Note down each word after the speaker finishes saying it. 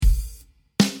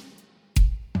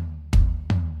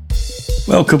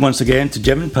Welcome once again to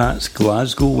Jim and Pat's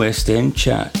Glasgow West End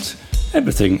Chat.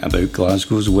 Everything about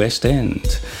Glasgow's West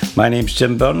End. My name's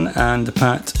Jim Byrne and the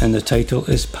Pat in the title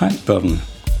is Pat Byrne.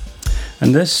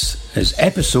 And this is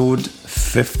episode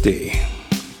 50.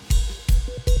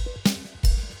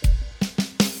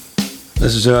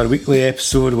 This is our weekly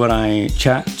episode where I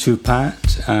chat to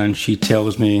Pat and she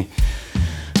tells me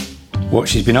what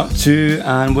she's been up to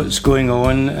and what's going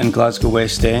on in Glasgow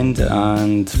West End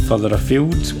and further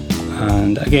afield.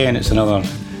 And again, it's another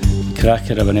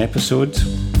cracker of an episode.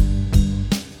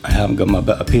 I haven't got my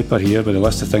bit of paper here with a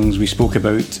list of things we spoke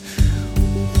about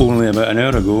only about an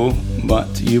hour ago,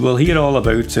 but you will hear all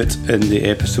about it in the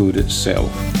episode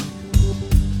itself.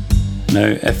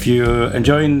 Now, if you're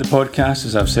enjoying the podcast,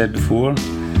 as I've said before,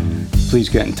 please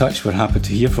get in touch. We're happy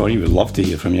to hear from you. We'd love to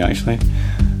hear from you, actually.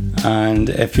 And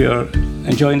if you're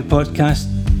enjoying the podcast,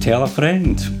 tell a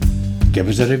friend. Give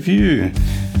us a review.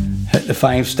 Hit the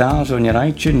 5 stars on your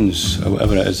iTunes or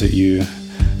whatever it is that you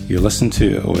listen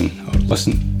to it on, or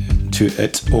listen to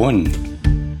it on.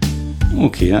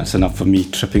 Okay, that's enough of me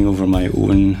tripping over my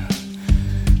own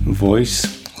voice.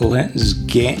 Let's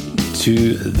get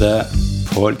to the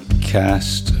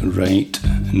podcast right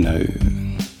now.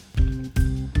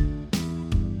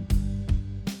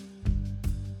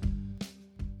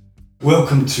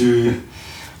 Welcome to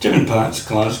Jim and Pat's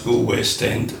Glasgow West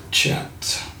End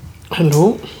Chat.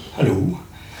 Hello. Hello.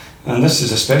 And this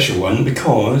is a special one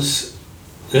because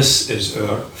this is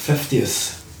our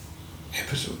 50th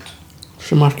episode.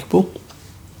 It's remarkable.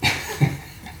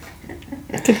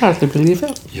 I can hardly believe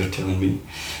it. You're telling me.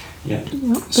 Yeah.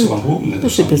 So I'm hoping that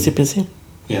there's busy.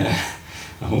 Yeah.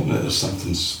 I'm hoping that there's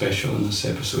something special in this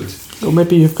episode. Or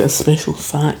maybe you've got a special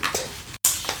fact.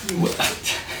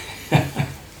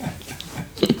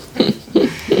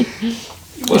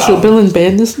 It's your Bill and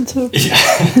Ben, isn't it?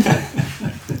 Yeah.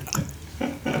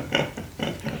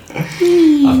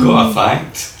 I've got a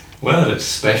fact. Whether it's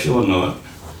special or not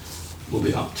will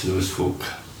be up to those folk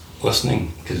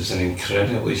listening, because it's an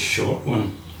incredibly short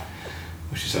one,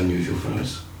 which is unusual for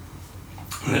us.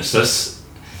 And it's this.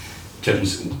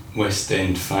 Jim's West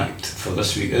End fact for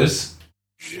this week is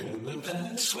Jim and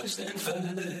Pat's West End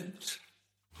fact.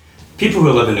 People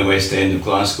who live in the West End of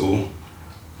Glasgow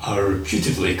are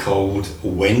reputedly called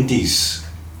Wendies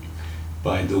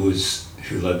by those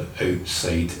who live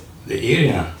outside the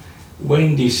area.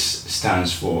 Wendies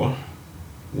stands for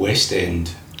West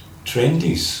End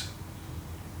Trendies.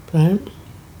 Right.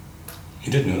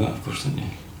 You did know that, of course, didn't you?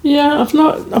 Yeah, I've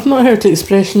not heard the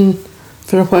expression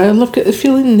for a while. I've got the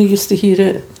feeling they used to hear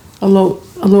it a lot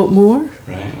more.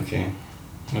 Right, okay.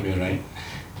 Maybe you're right.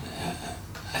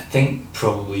 I think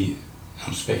probably,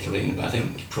 I'm speculating, but I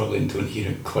think you probably don't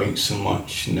hear it quite so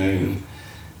much now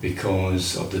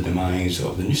because of the demise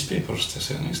of the newspapers to a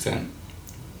certain extent.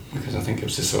 Because I think it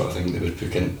was the sort of thing they would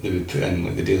put in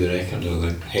like the Daily Record or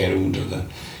the Herald or the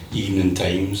Evening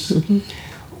Times,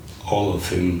 all of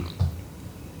whom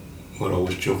were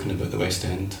always joking about the West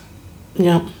End.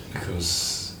 Yeah.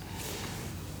 Because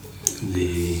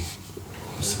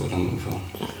what's the word I'm looking for?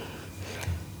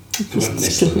 They weren't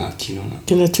necessarily that keen on it.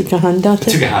 Kind of took a hand at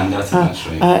it. Took a hand at it, that's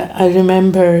right. I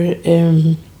remember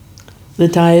the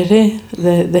diary,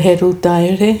 the Herald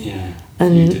diary. Yeah.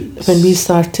 And when we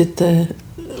started the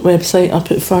website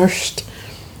up at first,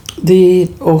 they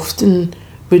often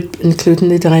would include in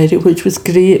the diary, which was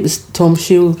great. It was Tom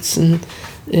Shields and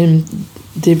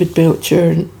David Belcher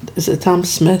and is it Tam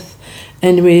Smith?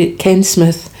 Anyway, Ken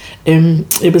Smith.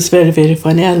 It was very, very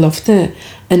funny. I loved it.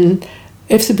 And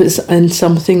if there was in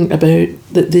something about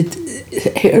that they'd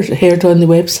heard on the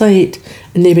website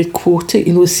and they would quote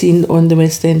it, seen on the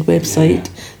West End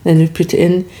website, then they'd put it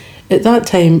in. At that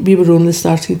time, we were only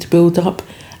starting to build up,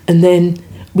 and then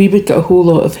we would get a whole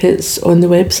lot of hits on the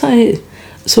website.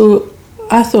 So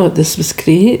I thought this was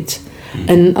great,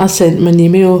 and I sent them an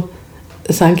email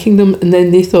thanking them, and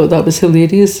then they thought that was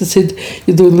hilarious. They said,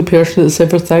 you're the only person that's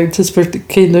ever thanked us for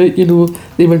kind of,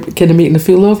 they were kind of making a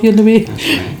fool of you in a way. That's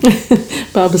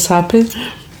right. But I was happy.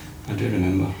 I do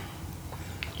remember.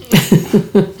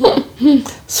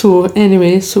 So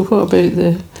anyway, so what about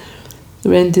the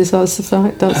Wendy's? That's the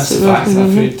fact. That's the fact. I'm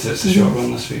afraid it's a short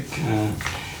one this week.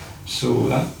 So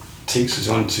that takes us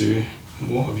on to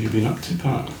what have you been up to,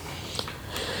 Pat?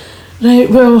 Right,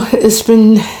 well, it's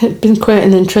been quite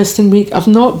an interesting week. I've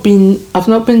not been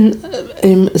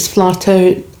as flat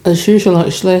out as usual,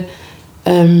 actually.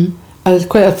 I had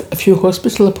quite a few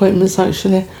hospital appointments,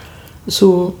 actually,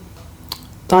 so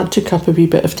that took up a wee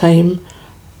bit of time,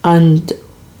 and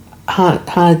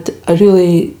had a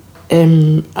really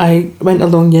I went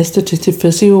along yesterday to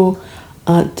physio,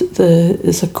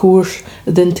 it's a course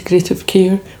at the Integrative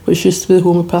Care, which used to be the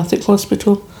Homeopathic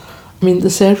Hospital. I mean, the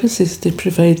services they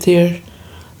provide there,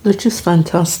 they're just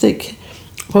fantastic.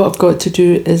 What I've got to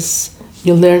do is,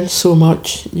 you learn so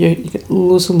much, you get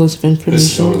loads and loads of information.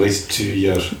 This is all related to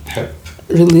your hip?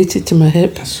 Related to my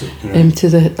hip, right. To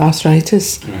the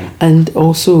arthritis, right. and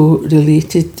also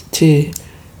related to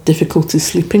difficulty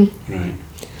sleeping. Right.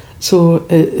 So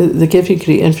they give you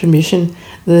great information.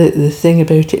 The thing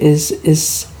about it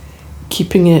is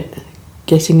keeping it,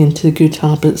 getting into the good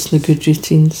habits and the good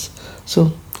routines.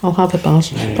 So I'll have a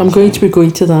bash. Right. I'm going to be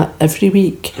going to that every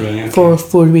week for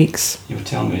 4 weeks. You were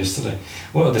telling me yesterday.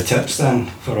 What are the tips then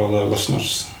for all our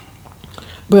listeners?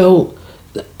 Well,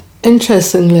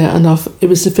 interestingly enough, it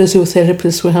was the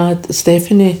physiotherapist we had,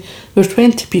 Stephanie. There were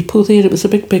 20 people there. It was a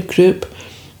big group.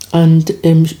 And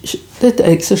she did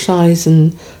exercise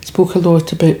and spoke a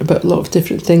lot about a lot of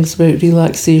different things, about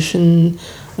relaxation,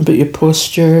 about your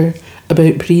posture,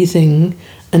 about breathing.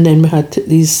 And then we had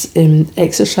these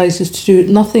exercises to do.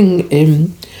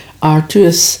 Nothing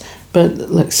arduous, but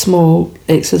like small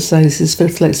exercises for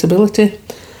flexibility.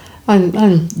 And I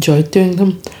enjoyed doing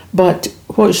them. But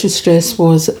what she stressed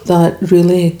was that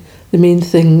really the main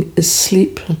thing is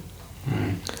sleep.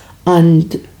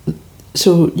 And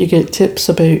so you get tips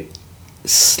about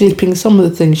sleeping, some of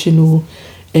the things you know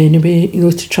anyway,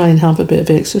 to try and have a bit of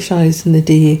exercise in the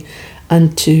day,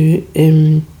 and to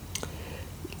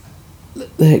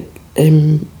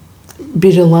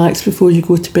be relaxed before you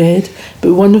go to bed.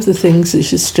 But one of the things that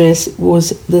she stressed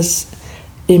was this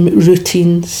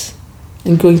routines,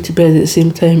 and going to bed at the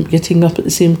same time, getting up at the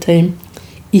same time,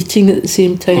 eating at the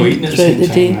same time throughout the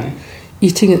day. Right?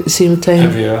 Eating at the same time.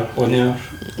 Every hour, 1 hour?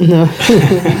 No,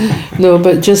 no,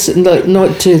 but just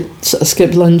not to sort of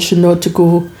skip lunch and not to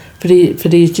go for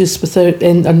ages without,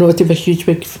 and not to have a huge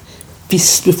big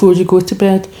feast before you go to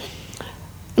bed.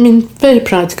 I mean, very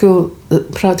practical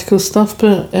stuff,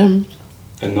 but and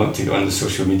not to go on the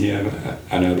social media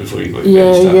an hour before you go to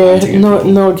bed.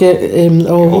 Not get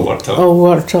all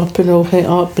worked up and all het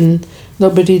up, and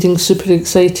not be reading super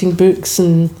exciting books,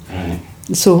 and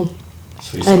so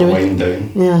you sort of wind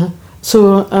down. Yeah.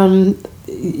 So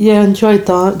I enjoyed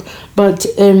that, but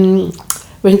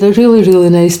we had a really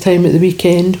nice time at the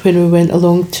weekend when we went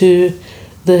along to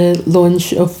the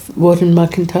launch of Warren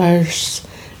McIntyre's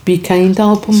Be Kind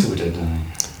album. So we did,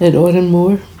 at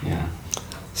Oranmore. Yeah.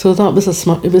 So that was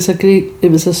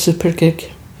it was a super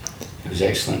gig. It was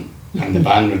excellent, and the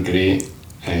band were great.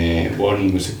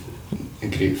 Warren was a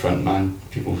great front man.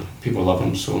 People love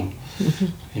him, so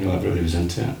everybody was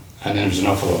into it. And then there was an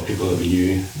awful lot of people that we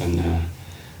knew, and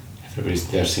everybody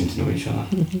there seemed to know each other.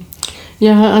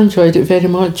 Yeah, I enjoyed it very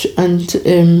much, and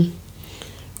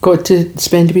got to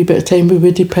spend a wee bit of time with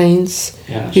Woody Pines.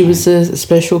 Yeah, he was a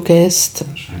special guest.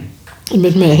 That's right.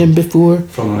 We'd met him before.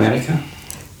 From America?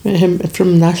 Met him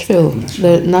from Nashville,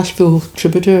 the Nashville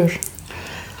Troubadour.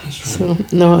 That's right.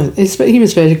 So, no, he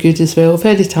was very good as well,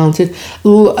 very talented.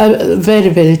 Very,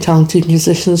 very talented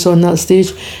musicians on that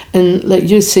stage. And like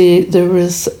you say, there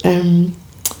was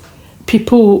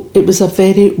people, it was a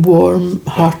very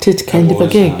warm-hearted kind of a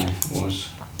gig. It was.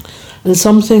 And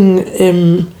something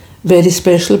very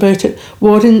special about it.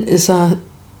 Warren is a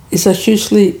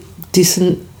hugely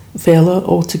decent fella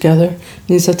altogether.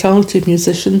 He's a talented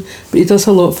musician, but he does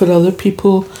a lot for other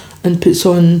people and puts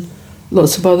on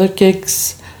lots of other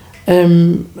gigs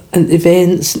and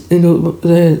events.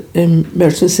 The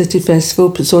Merchant City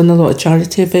Festival puts on a lot of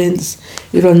charity events.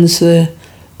 He runs the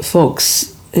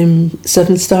Fox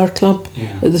 7-Star Club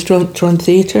at the Tron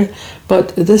Theatre.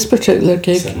 But this particular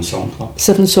gig, Seven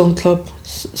Song Club,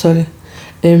 sorry.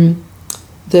 I'm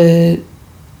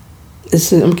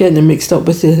getting it mixed up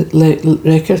with the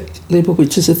record label,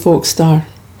 which is a Fox Star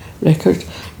record.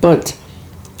 But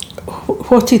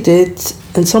what he did,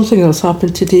 and something else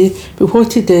happened today, but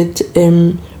what he did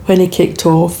when he kicked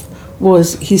off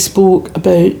was he spoke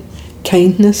about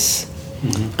kindness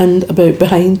and about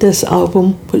behind this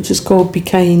album, which is called Be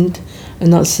Kind,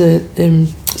 and that's the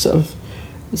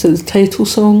is it the title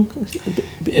song?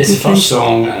 It's the first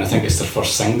song, and I think it's their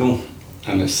first single.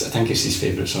 And I think it's his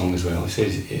favourite song as well. He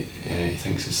says he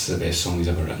thinks it's the best song he's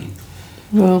ever written.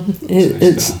 Well,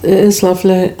 it is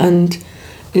lovely, and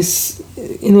it's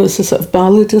it's a sort of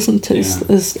ballad, isn't it? Yeah.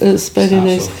 It's very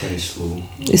nice. Off very slow.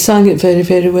 He sang it very,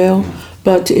 very well,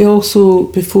 but he also,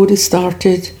 before he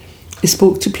started, he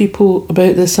spoke to people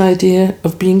about this idea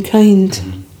of being kind.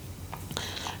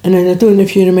 And then I don't know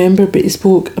if you remember, but he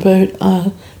spoke about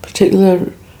a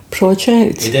particular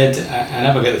project. He did. I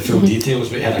never get the full details,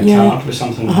 but he had a card with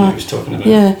something that he was talking about.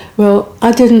 Yeah, well,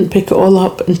 I didn't pick it all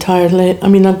up entirely. I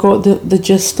mean, I got the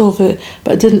gist of it,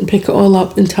 but I didn't pick it all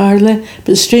up entirely.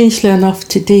 But strangely enough,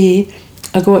 today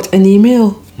I got an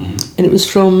email, and it was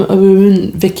from a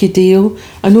woman, Vicky Dale.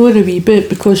 I know her a wee bit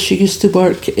because she used to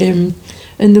work in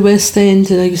the West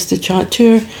End, and I used to chat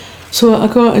to her. So I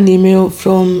got an email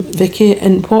from Vicky,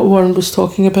 and what Warren was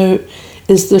talking about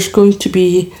is there's going to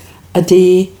be a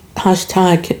day,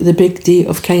 hashtag the big day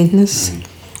of kindness,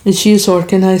 and she is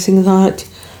organising that,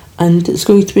 and it's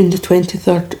going to be on the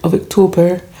 23rd of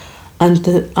October,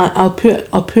 and I'll put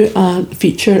a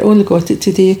feature. I only got it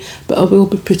today, but I will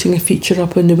be putting a feature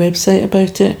up on the website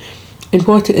about it. And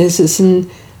what it is, it's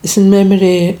in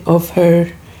memory of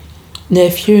her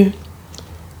nephew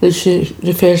that she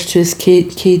refers to as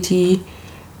KD,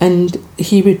 and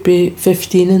he would be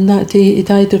 15 in that day. He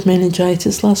died of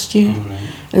meningitis last year.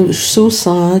 And it was so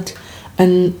sad,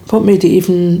 and what made it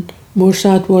even more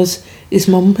sad was his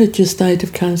mum had just died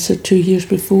of cancer 2 years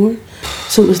before,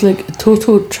 so it was like a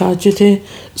total tragedy.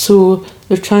 So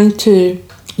they're trying to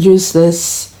use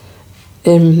this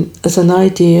as an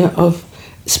idea of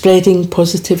spreading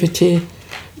positivity,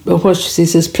 or what she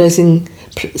says is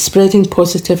spreading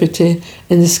positivity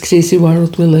in this crazy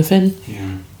world we live in.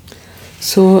 Yeah.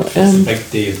 So the big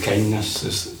day of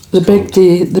kindness the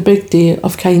big day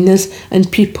of kindness, and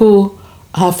people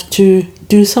have to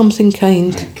do something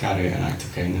kind. And carry out an act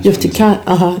of kindness. You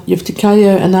have to carry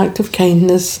out an act of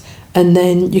kindness, and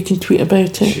then you can tweet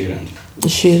about it.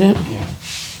 Share it. Yeah.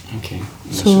 Okay.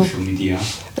 So social media.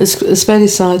 It's very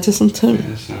sad, isn't it? It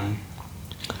is.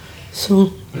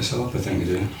 So. But it's a lovely thing to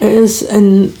do. It is,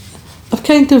 and I've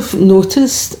kind of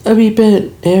noticed a wee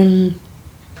bit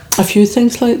a few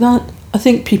things like that. I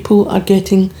think people are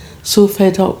getting so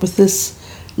fed up with this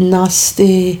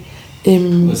nasty.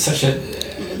 There's such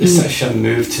a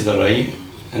move to the right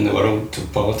in the world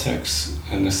of politics,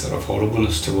 and this sort of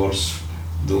horribleness towards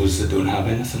those that don't have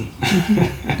anything.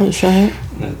 That's right.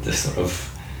 The sort of,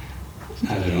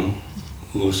 I don't know,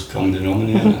 lowest common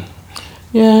denominator.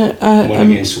 Yeah.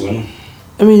 One against one.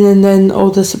 I mean, and then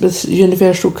all this with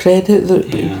universal credit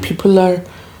that people are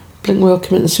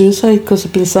committing suicide because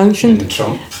they've been sanctioned. And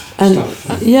Trump. And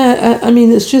stuff. I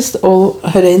mean, it's just all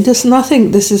horrendous, and I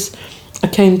think this is a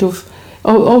kind of.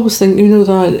 I always think,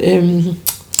 that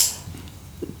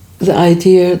the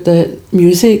idea that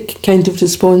music kind of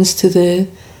responds to the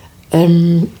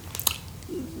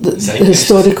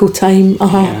historical time,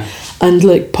 and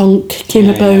like punk came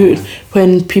about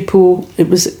when people, it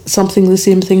was something the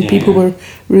same thing. People were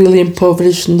really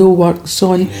impoverished, no work,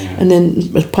 so on, and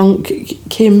then punk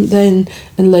came then,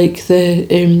 and like the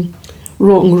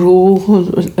rock and roll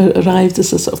arrived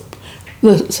as a sort of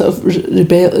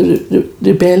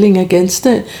rebelling against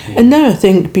it, and now I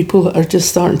think people are just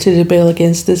starting to rebel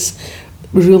against this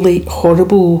really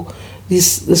horrible,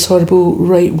 this horrible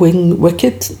right wing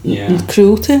wicked and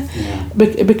cruelty,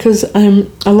 because I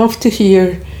love to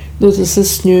hear. There's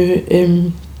this new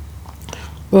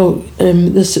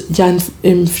this Jan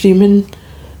Freeman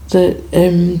that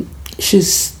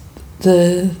she's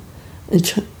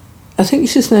I think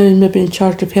she's now maybe in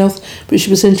charge of health, but she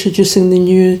was introducing the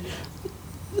new.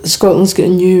 Scotland's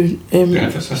getting new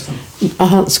benefit system.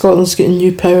 Scotland's getting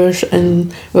new powers,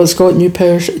 and it's got new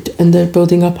powers, and they're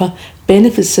building up a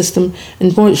benefit system.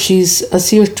 And what I see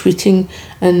her tweeting,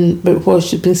 but what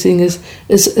she's been saying is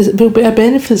it will be a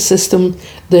benefit system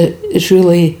that is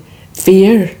really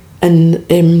fair and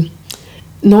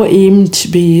not aimed to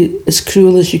be as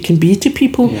cruel as you can be to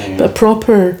people, but a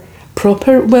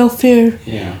proper welfare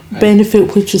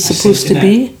benefit, which is supposed to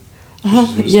be.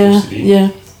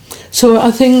 So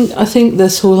I think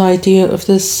this whole idea of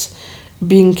this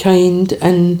being kind,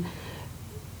 and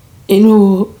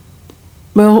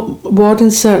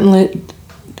Warren's certainly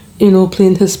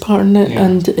playing his part in it,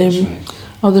 and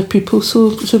other people.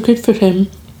 So good for him.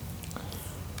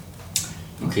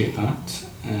 Okay, Pat.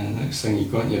 Next thing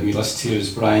you've got on your wee list here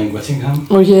is Brian Whittingham.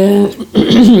 Oh yeah,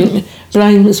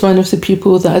 Brian was one of the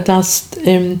people that I'd asked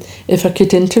if I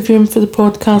could interview him for the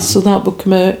podcast, so that will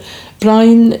come out.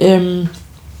 Brian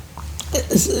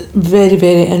is a very,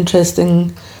 very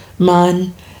interesting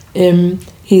man.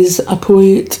 He's a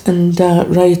poet and a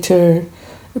writer,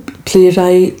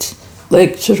 playwright,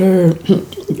 lecturer,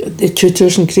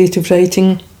 tutors in creative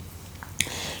writing.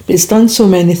 But he's done so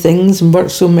many things and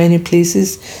worked so many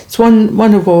places. He's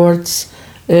won awards.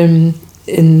 He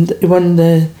won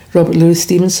the Robert Louis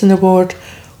Stevenson Award,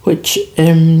 which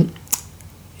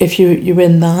if you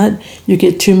win that, you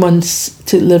get 2 months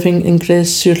to living in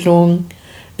Grèce-sur-Long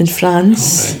in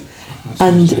France. Oh, right.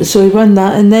 And so he won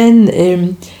that, and then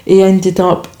he ended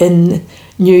up in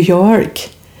New York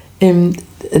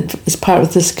as part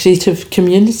of this creative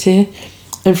community,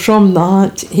 and from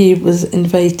that he was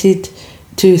invited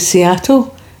to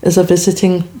Seattle as a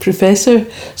visiting professor.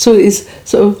 So his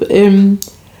sort of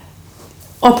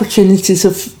opportunities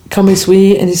have come his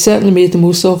way, and he's certainly made the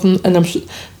most of them, and I'm sure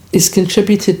he's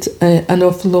contributed an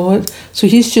awful lot. So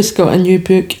he's just got a new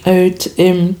book out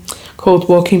called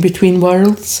Walking Between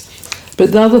Worlds.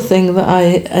 But the other thing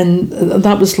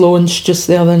that was launched just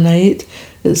the other night,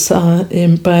 it's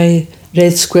by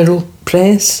Red Squirrel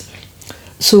Press.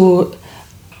 So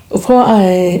what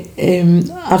I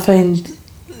find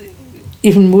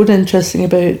even more interesting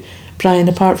about Brian,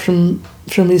 apart from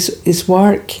his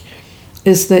work,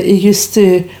 is that he used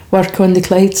to work on the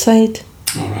Clyde side.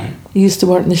 All right. He used to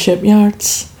work in the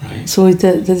shipyards. Right. So he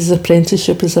did his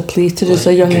apprenticeship as a plater as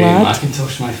a young Graham lad.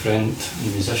 McIntosh, my friend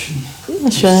and musician.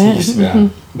 That's right. He used to be a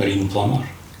marine plumber.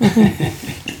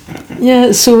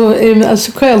 Yeah, so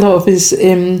quite a lot of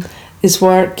his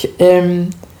work,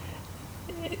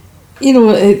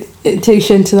 it takes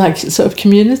you into that sort of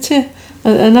community,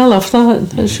 and I love that.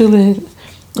 Mm-hmm.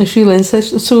 It's really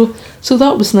interesting. So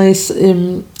that was nice,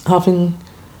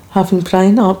 having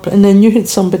Brian up, and then you had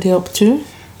somebody up too.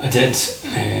 I did.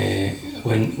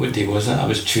 What day was it? It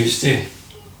was Tuesday.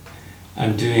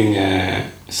 I'm doing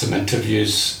some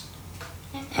interviews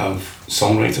of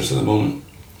songwriters at the moment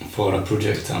for a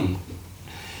project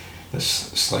that's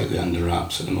slightly under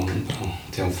wraps at the moment, but I'll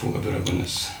tell folk about it when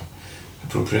it's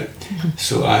appropriate. Mm-hmm.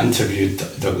 So I interviewed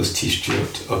Duglas T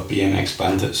Stewart of BMX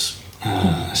Bandits.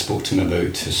 I spoke to him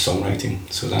about his songwriting,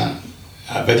 so that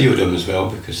I videoed him as well,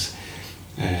 because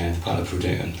part of the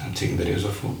project I'm taking videos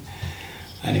of folk,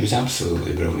 and he was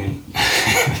absolutely brilliant.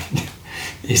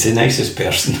 He's the nicest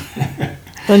person.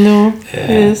 I know.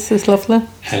 Yes, he's lovely.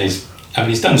 And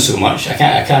he's done so much. I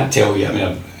can't tell you. I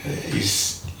mean,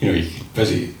 he's you can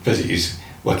visit his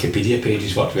Wikipedia page.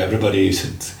 He's worked with everybody. He's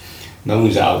had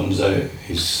millions of albums out.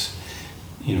 He's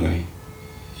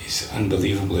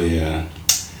unbelievably.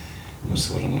 What's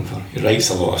the word I'm looking for? He writes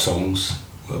a lot of songs.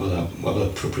 Whatever the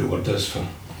appropriate word is for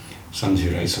somebody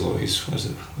who writes a lot.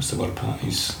 What's the word, Pat?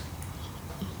 He's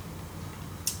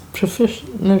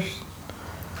professional.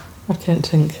 I can't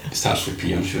think. It starts with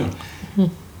P, I'm sure.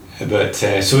 Mm-hmm. But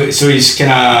so he's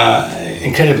kind of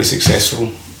incredibly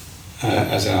successful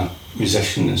as a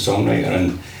musician and songwriter,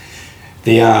 and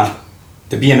the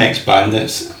BMX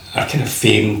Bandits are kind of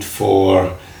famed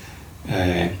for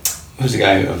who's the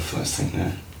guy of, let's think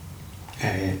now,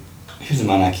 who's the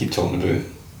man I keep talking about,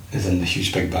 is in the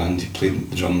huge big band who played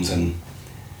the drums in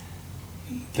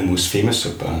the most famous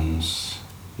of bands,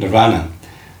 Nirvana.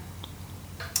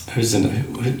 What's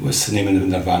the name of the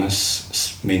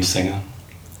Nirvana's main singer?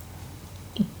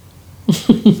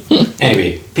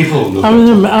 Anyway, people will know.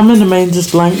 I'm in a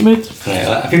mindless blank mood.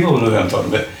 Right, people will know who I'm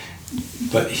talking about.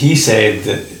 But he said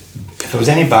that if there was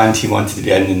any band he wanted to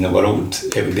be in the world,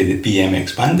 it would be the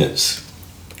BMX Bandits.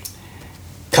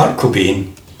 Kurt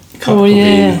Cobain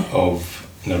of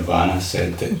Nirvana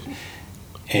said that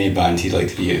any band he'd like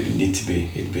to be,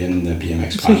 he'd be in the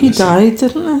BMX Bandits. So he died,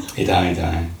 didn't he? He died,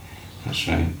 that's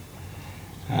right.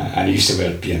 And he used to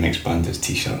wear BMX Bandits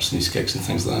t-shirts in his gigs and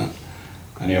things like that.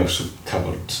 And he also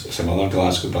covered some other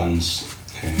Glasgow bands'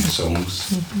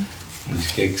 songs in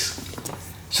his gigs.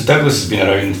 So Douglas has been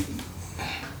around,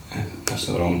 that's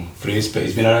not the wrong phrase, but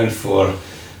he's been around for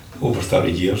over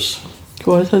 30 years.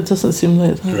 God, it doesn't seem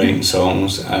like that. Writing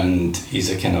songs, and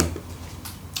he's a kind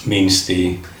of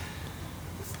mainstay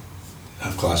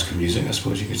of Glasgow music, I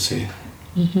suppose you could say.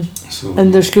 Mm-hmm. So,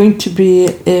 and there's going to be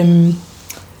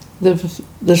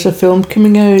there's a film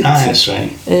coming out. That's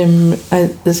right.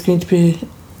 There's going to be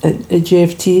a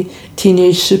GFT,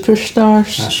 Teenage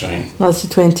Superstars. That's right. That's the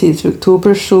 28th of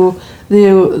October. So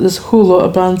there's a whole lot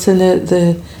of bands in it.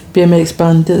 The BMX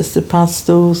Bandits, the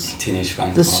Pastels, Teenage Fan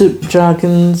the Club, Soup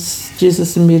Dragons,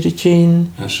 Jesus and Mary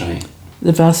Chain. That's right.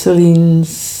 The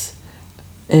Vaselines,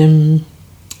 and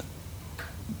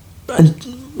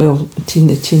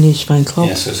Teenage Fan Club.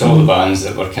 Yeah, so it's all the bands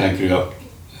that were kind of grew up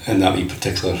in that wee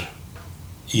particular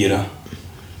era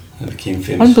that became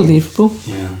famous. Unbelievable.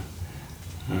 Yeah.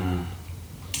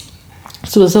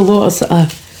 So there's a lot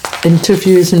of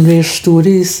interviews and rare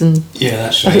stories, and yeah,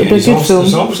 that's right. There's also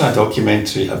a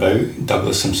documentary about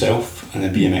Douglas himself and the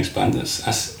BMX Bandits.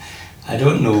 I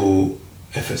don't know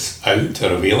if it's out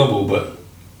or available, but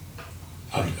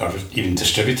or even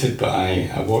distributed. But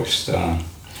I watched a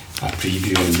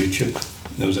preview on YouTube.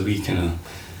 There was a wee kind of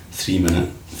 3-minute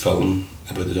film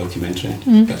about the documentary.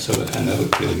 That's of it, and it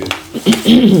looked really good.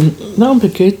 That'll be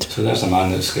good. So there's a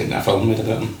man that's getting a film made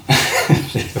about him.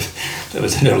 That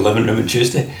was in our living room on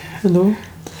Tuesday. I know.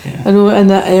 Yeah. I know,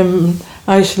 and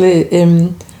actually,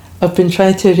 I've been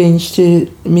trying to arrange to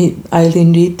meet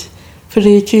Eileen Reid for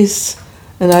ages,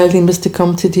 and Eileen was to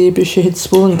come today, but she had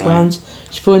swollen glands.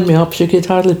 She phoned me up, she could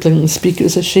hardly blink and speak, it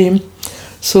was a shame.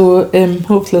 So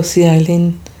hopefully I'll see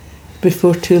Eileen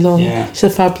before too long. Yeah. She's a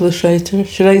fabulous writer.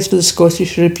 She writes for the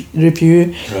Scottish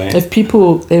Review. Right. If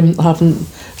people haven't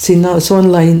seen that, it's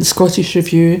online, Scottish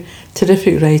Review,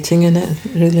 terrific writing in it,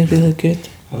 really, really good.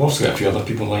 I've also got a few other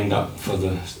people lined up for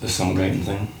the songwriting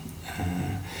thing.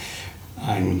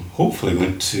 I'm hopefully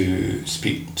going to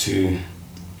speak to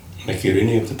Mickey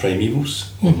Rooney of the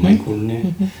Primevals, or Michael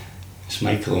Rooney. It's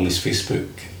Michael on his Facebook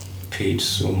page,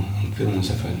 so I'm feeling as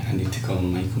if I need to call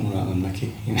him Michael rather than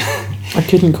Mickey. You know? I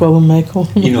couldn't call him Michael.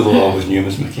 You know, though I always knew him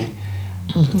as Mickey.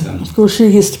 But, of course, you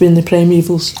used to be in the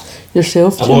Primevals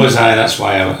yourself. I was, that's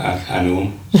why I know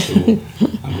him. So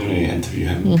I'm going to interview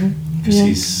him because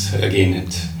he's again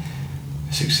had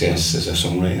success as a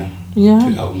songwriter. Yeah.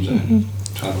 2 albums out and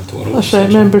travelled to Europe. That's right. I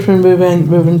remember when we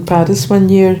were in Paris one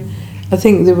year. I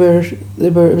think they were.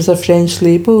 It was a French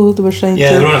label. They were trying to.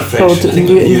 Yeah, they were on a French. Called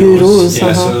Euros.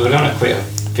 Yeah, so they were on a quite a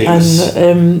famous.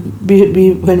 And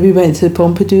we when we went to the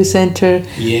Pompidou Centre,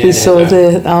 Yeah, we saw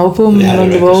the album on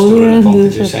the wall there. The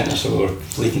Pompidou Centre, so we were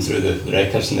flicking through the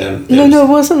records and there. No, it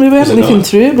wasn't. We weren't looking not?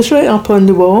 through it. It was right up on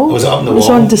the wall. Was it up on the wall? It was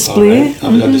on display. Oh, right.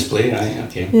 It was on display, right?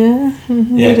 Okay. Yeah.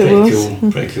 Yeah,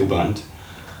 It pretty cool band.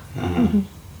 Oh,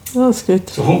 that's good.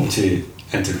 So hoping to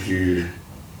interview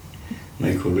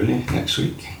Michael Rooney next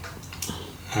week,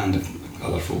 and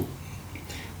other folk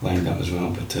lined up as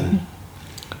well. But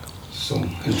so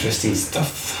interesting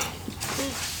stuff.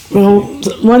 Well,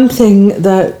 one thing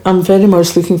that I'm very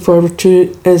much looking forward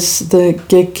to is the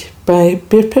gig by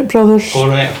Bear Pit Brothers. All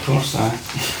right, of course,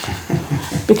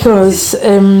 Because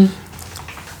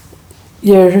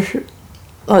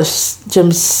that's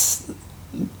Jim's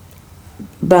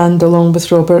band along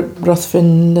with Robert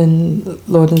Ruthven and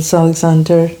Lawrence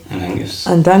Alexander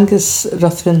and Angus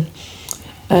Ruthven.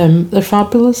 They're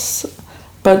fabulous,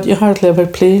 but you hardly ever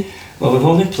play. Well,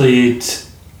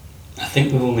 I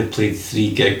think we've only played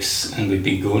 3 gigs, and we've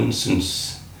been going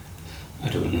since, I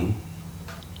don't know,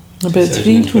 about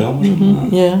 3. 2012 or something like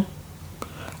that. Yeah.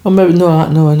 Or maybe no,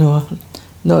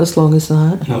 not as long as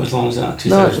that. Not as long as that.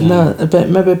 2000. No,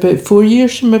 maybe about 4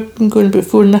 years. Maybe been going about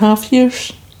 4.5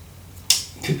 years.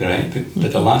 Could be right,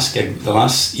 but the last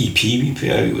EP we put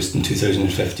out was in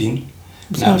 2015.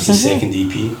 And that was the second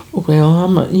EP.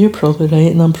 Well, you're probably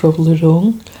right and I'm probably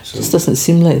wrong. So, It just doesn't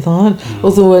seem like that.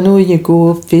 Although I know you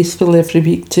go faithfully every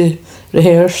week to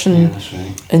rehearse and that's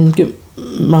right. and get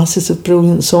masses of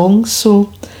brilliant songs.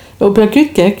 So it'll be a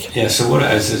good gig. Yeah, so what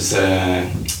it is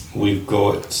we've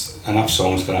got enough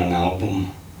songs for an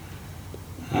album,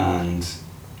 and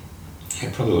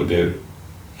it probably will be out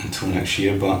until next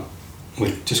year, but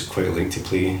we'd just quite like to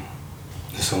play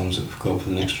the songs that we've got for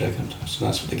the next record. So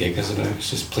that's what the gig is about. It's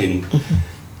just playing a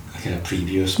kind of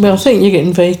preview, I suppose. Well, I think you get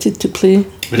invited to play.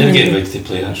 We did get invited to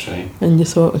play, that's right. And you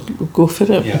thought, we'll go for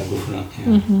it. Yeah, we'll go for it,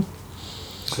 yeah.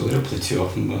 So we don't play too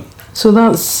often, but... So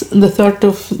that's the 3rd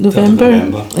of November,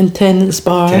 in Tennant's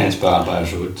Bar. Tennant's Bar,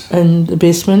 Byres Road. In the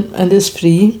basement, and it's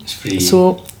free. It's free.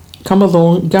 So come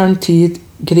along, guaranteed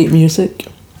great music.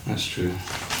 That's true.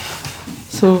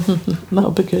 So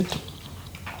that'll be good.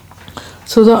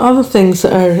 So the other things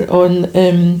that are on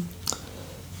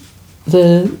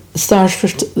the Stars for...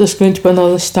 There's going to be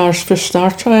another Stars for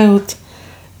Star Child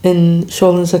in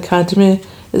Shawlands Academy.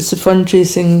 It's a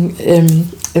fundraising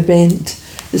event.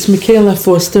 It's Michaela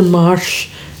Foster Marsh.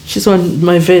 She's on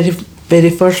my very, very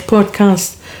first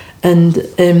podcast, and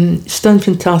she's done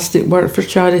fantastic work for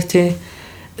charity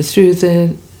through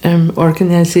the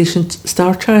organisation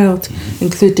Star Child,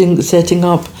 including setting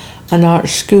up an art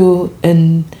school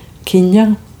in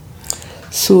Kenya.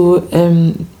 So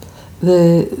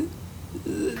the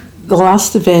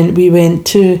last event we went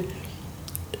to,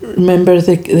 remember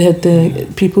they had the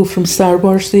people from Star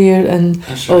Wars there and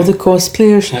That's all right. the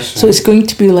cosplayers. That's So right. it's going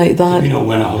to be like that. Did we not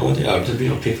win a holiday, or did we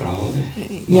not pay for a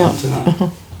holiday? Yeah. What happened to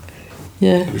that?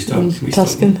 Yeah, Have we still- in can we still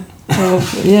Tuscan.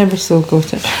 do Yeah, we've still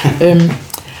got it.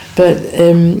 But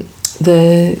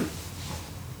the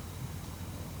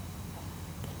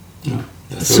No.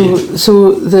 That's brilliant.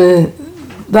 so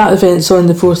that event's on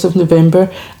the 4th of November.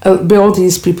 It'll be all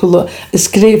these people. It's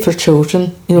great for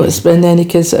children. You know, it's been any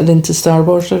kids that are into Star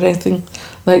Wars or anything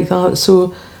like that.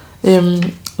 So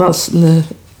that's on the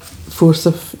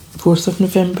 4th of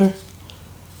November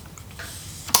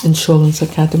in Shawlands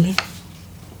Academy.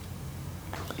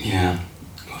 Yeah.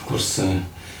 Of course, the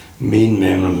main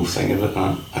memorable thing about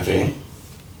that event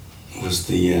was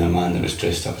the man that was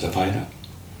dressed up as a pirate.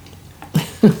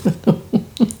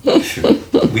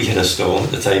 we had a stall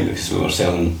at the time because we were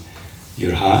selling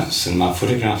your hats and my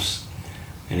photographs,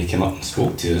 and he came up and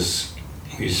spoke to us.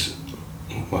 He's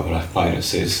whatever a pirate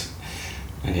says,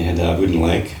 and he had a wooden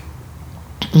leg.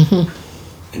 Mm-hmm.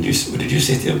 And what did you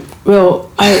say to him? Well,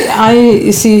 I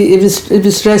you see, it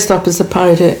was dressed up as a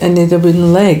pirate and he had a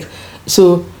wooden leg.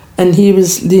 So, and he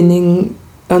was leaning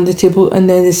on the table, and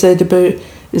then he said about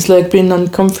his leg being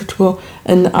uncomfortable,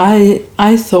 and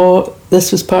I thought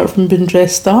this was part of him being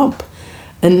dressed up,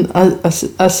 and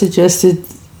I suggested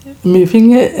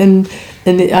moving it, and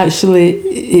it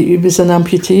was an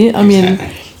amputee. I mean,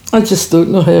 I just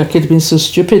don't know how I could have been so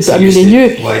stupid. So I mean, he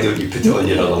knew. Why don't you put it on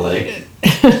your other leg?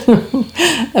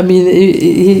 I mean,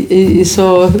 he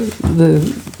saw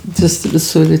it was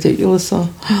so ridiculous. So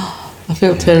I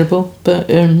felt terrible, but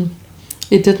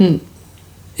he didn't.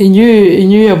 He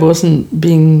knew I wasn't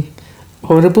being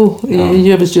horrible. No. He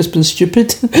knew I was just being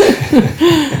stupid.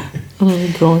 Oh my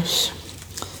gosh,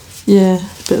 yeah.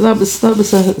 But that was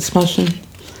a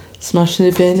smashing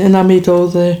event, and I made all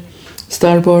the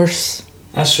Star Wars.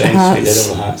 That's right. Hats. We did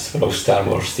all the hats. We're all Star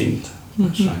Wars themed.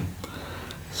 That's right.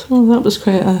 So that was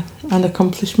quite an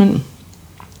accomplishment.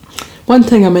 One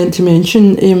thing I meant to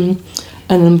mention, and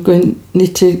I'm going to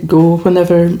need to go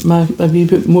whenever I'm a wee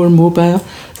bit more mobile,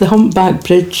 the Humpback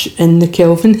Bridge in the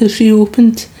Kelvin has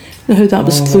reopened. You know how that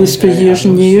was closed for years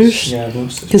and years? Yeah,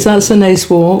 because that's a nice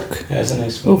walk. Yeah, it's a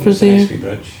nice walk. Over it's there. A nice wee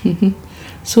bridge. Mm-hmm.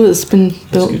 So it's been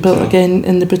built job. again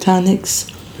in the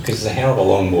Botanics. Because it's a hell of a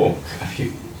long walk if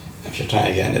you're trying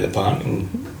to get into the park and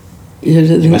You're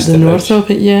at missed the the north bridge.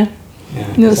 of it, yeah.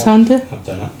 Yeah, No, it's handy. I've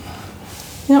done it.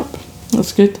 Yep,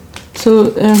 that's good.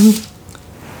 So,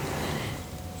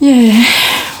 yeah,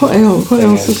 what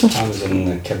else is there? I was in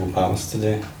the Kibble Palace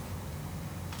today,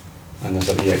 and there's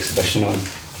a wee exhibition on,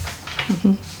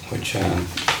 which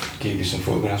gave you some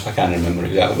photographs. I can't remember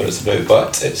exactly what it's about,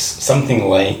 but it's something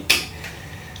like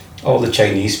all the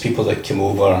Chinese people that came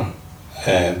over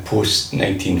post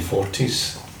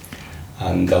 1940s,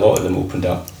 and a lot of them opened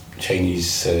up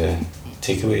Chinese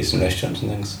takeaways and restaurants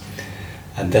and things.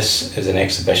 And this is an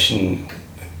exhibition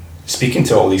speaking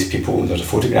to all these people. There's a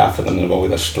photograph of them, they've all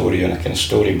their story on a kind of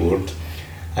storyboard,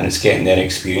 and it's getting their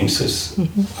experiences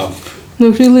of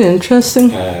Really interesting.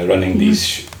 running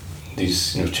these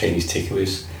Chinese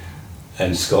takeaways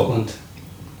in Scotland,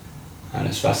 and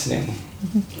it's fascinating.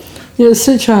 Yeah, it's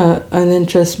such an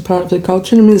interesting part of the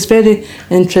culture. I mean, it's very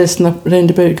interesting up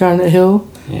round about Garnet Hill,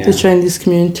 the Chinese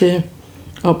community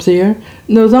up there.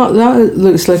 No, that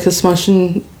looks like a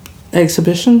smashing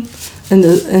exhibition, and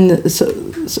it's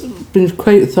been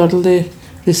quite thoroughly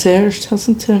researched,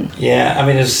 hasn't it? Yeah, I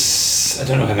mean, I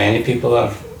don't know how many people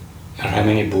are, or how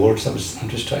many boards. I'm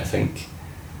just trying to think.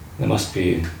 There must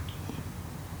be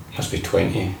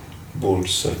 20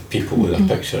 boards of people with their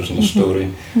pictures and a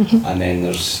story, and then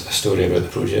there's a story about the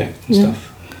project and stuff.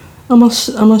 I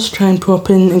must try and pop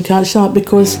in and catch that,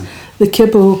 because the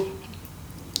Kibble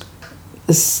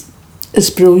is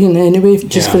brilliant anyway,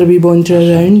 just for a wee wander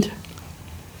around.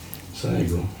 So there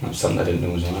you go. That's something I didn't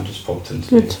know as well. I just popped into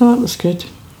Good, that was good.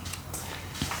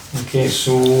 Okay,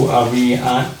 so are we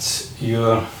at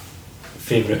your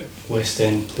favourite West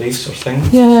End place or thing?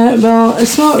 Yeah, well,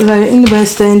 it's not right in the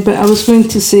West End, but I was going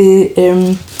to say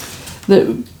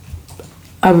that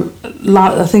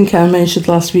I think I mentioned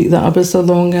last week that I was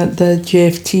along at the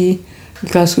GFT, the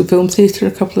Glasgow Film Theatre,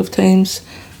 a couple of times,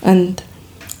 and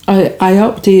I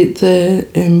update the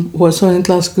what's on in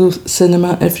Glasgow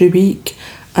cinema every week,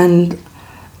 and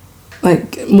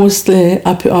like mostly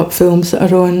I put up films that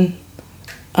are on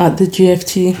at the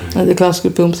GFT, at the Glasgow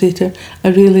Film Theatre. I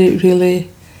really, really,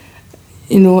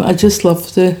 I just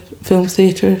love the film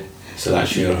theatre. So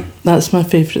that's my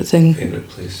favourite thing. Favourite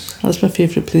place. That's my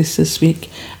favourite place this week.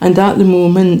 And at the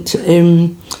moment,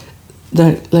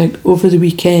 like over the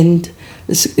weekend,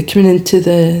 it's coming into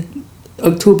the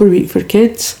October week for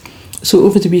kids. So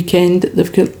over the weekend,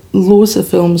 they've got loads of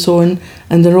films on,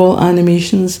 and they're all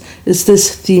animations. It's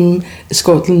this theme,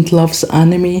 Scotland loves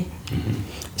anime.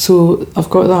 So I've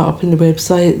got that up on the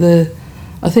website.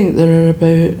 I think there are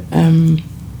about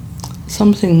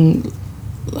something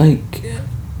like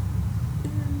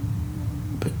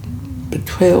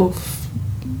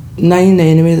 9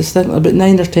 anyway. There's about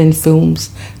 9 or 10 films,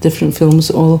 different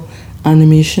films, all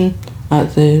animation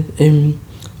at the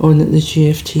on at the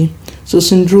GFT. So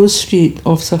it's in Rose Street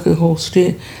off Succoth Hall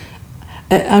Street.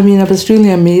 I mean, I was really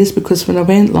amazed, because when I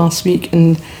went last week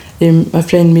and my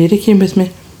friend Mary came with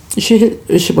me, she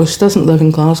doesn't live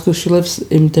in Glasgow, she lives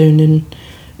down in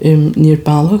near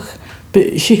Balloch,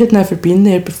 but she had never been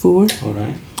there before. All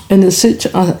right. And it's such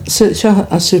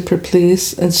a super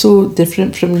place and so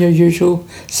different from your usual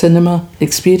cinema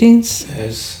experience. It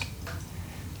is.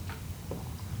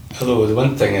 Although the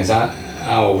one thing is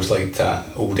I always liked that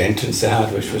old entrance they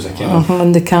had, which was a kind of...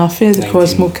 And the cafe, the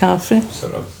Cosmo Cafe.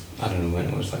 Sort of, I don't know when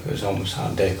it was, like it was almost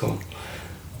Art Deco.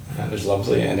 It was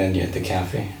lovely, and then you had the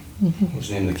cafe. What was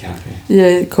the name of the cafe?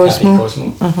 Yeah, Cosmo.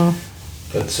 Cosmo.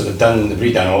 But so they've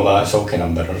redone all that. It's all kind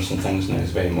of mirrors and things now.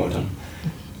 It's very modern.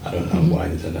 I don't know why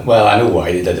they did it. Well, I know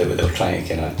why they did it, but they were trying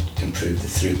to kind of improve the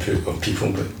throughput of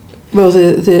people. But well,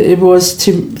 it was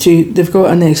to they've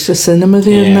got an extra cinema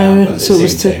there now, but at so the it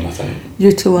was same to time, I think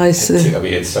utilise it took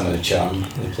away some of the charm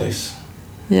of the place.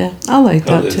 Yeah, I like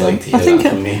that too.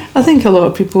 I think a lot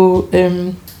of people.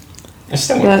 It's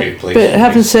still a great place. But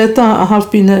having said that, I have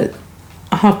been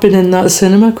in that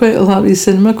cinema quite a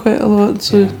lot.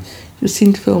 So you've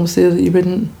seen films there that you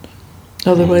wouldn't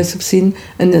otherwise have seen,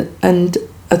 and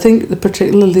I think they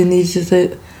particularly needed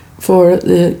it for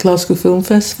the Glasgow Film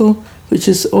Festival, which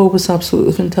is always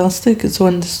absolutely fantastic. It's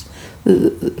on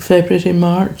February,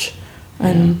 March,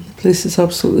 and the place is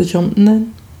absolutely jumping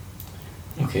in.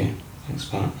 Okay, thanks,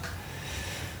 Pat.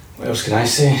 What else can I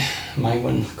say? My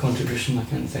one contribution, I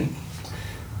can't think.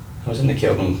 I was in the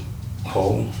Kelvin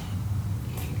Hall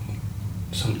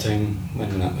sometime I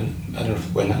don't know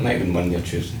when that might have been Monday or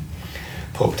Tuesday.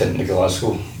 Popped into the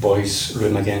Glasgow Boys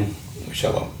room again, which I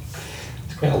love.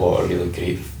 There's quite a lot of really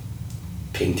great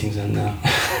paintings in there.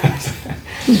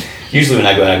 Usually when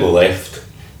I go left,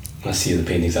 I see the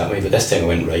paintings that way, but this time I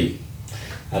went right.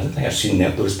 I don't think I've seen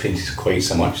those paintings quite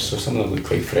so much, so some of them look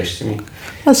quite fresh to me.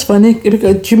 That's funny.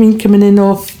 Do you mean coming in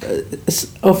off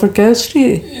Argyle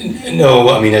Street? No,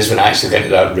 what I mean is when I actually get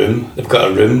into that room, they've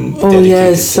got a room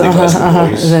dedicated to the Glasgow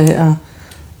Boys. Right,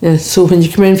 yeah, so when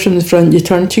you come in from the front, you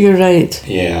turn to your right.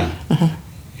 Yeah.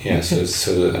 Yeah,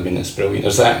 so I mean, it's brilliant.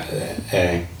 There's that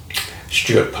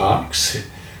Stuart Parks,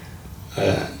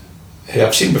 who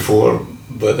I've seen before,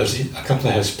 but there's a couple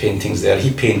of his paintings there.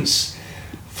 He paints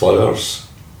flowers.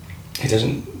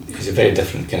 He's a very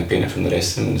different kind of painter from the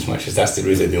rest of them, as much as that's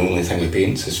really the only thing he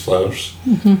paints is flowers.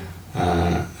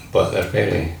 But they're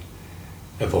very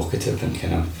evocative and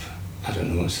kind of, I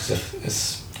don't know, it's as if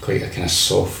it's quite a kind of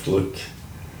soft look.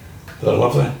 They're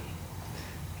lovely.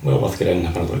 Well worth getting in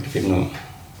and having a look if you've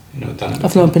not done it.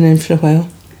 I've not been in for a while.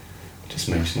 Just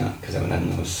mention that because I went in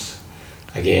and I was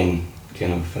again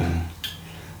kind of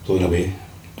blown away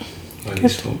by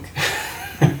these folk.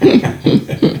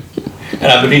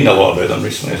 And I've been reading a lot about them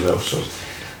recently as well, so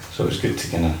it was good to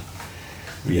kind of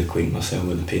reacquaint myself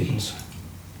with the paintings.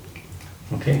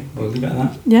 Okay, we'll leave it at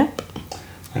that. Yep.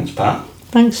 Thanks, Pat.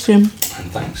 Thanks, Jim.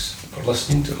 And thanks for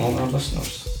listening to all our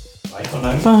listeners. Bye for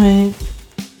now. Bye.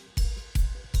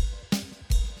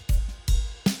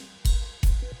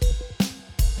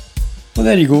 Well,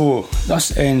 there you go.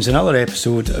 Thus ends another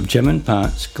episode of Jim and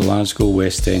Pat's Glasgow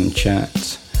West End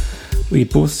Chat. We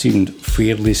both seemed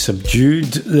fairly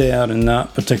subdued there in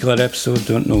that particular episode,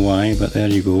 don't know why, but there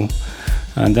you go.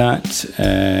 And that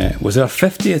was our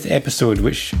 50th episode,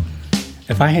 which,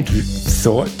 if I had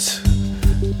thought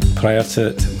prior to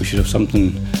it we should have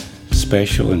something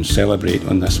special and celebrate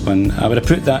on this one, I would have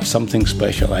put that something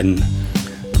special in.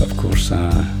 But of course, I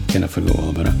kind of forgot all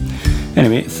about it.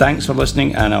 Anyway, thanks for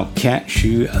listening, and I'll catch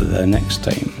you the next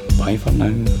time. Bye for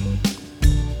now.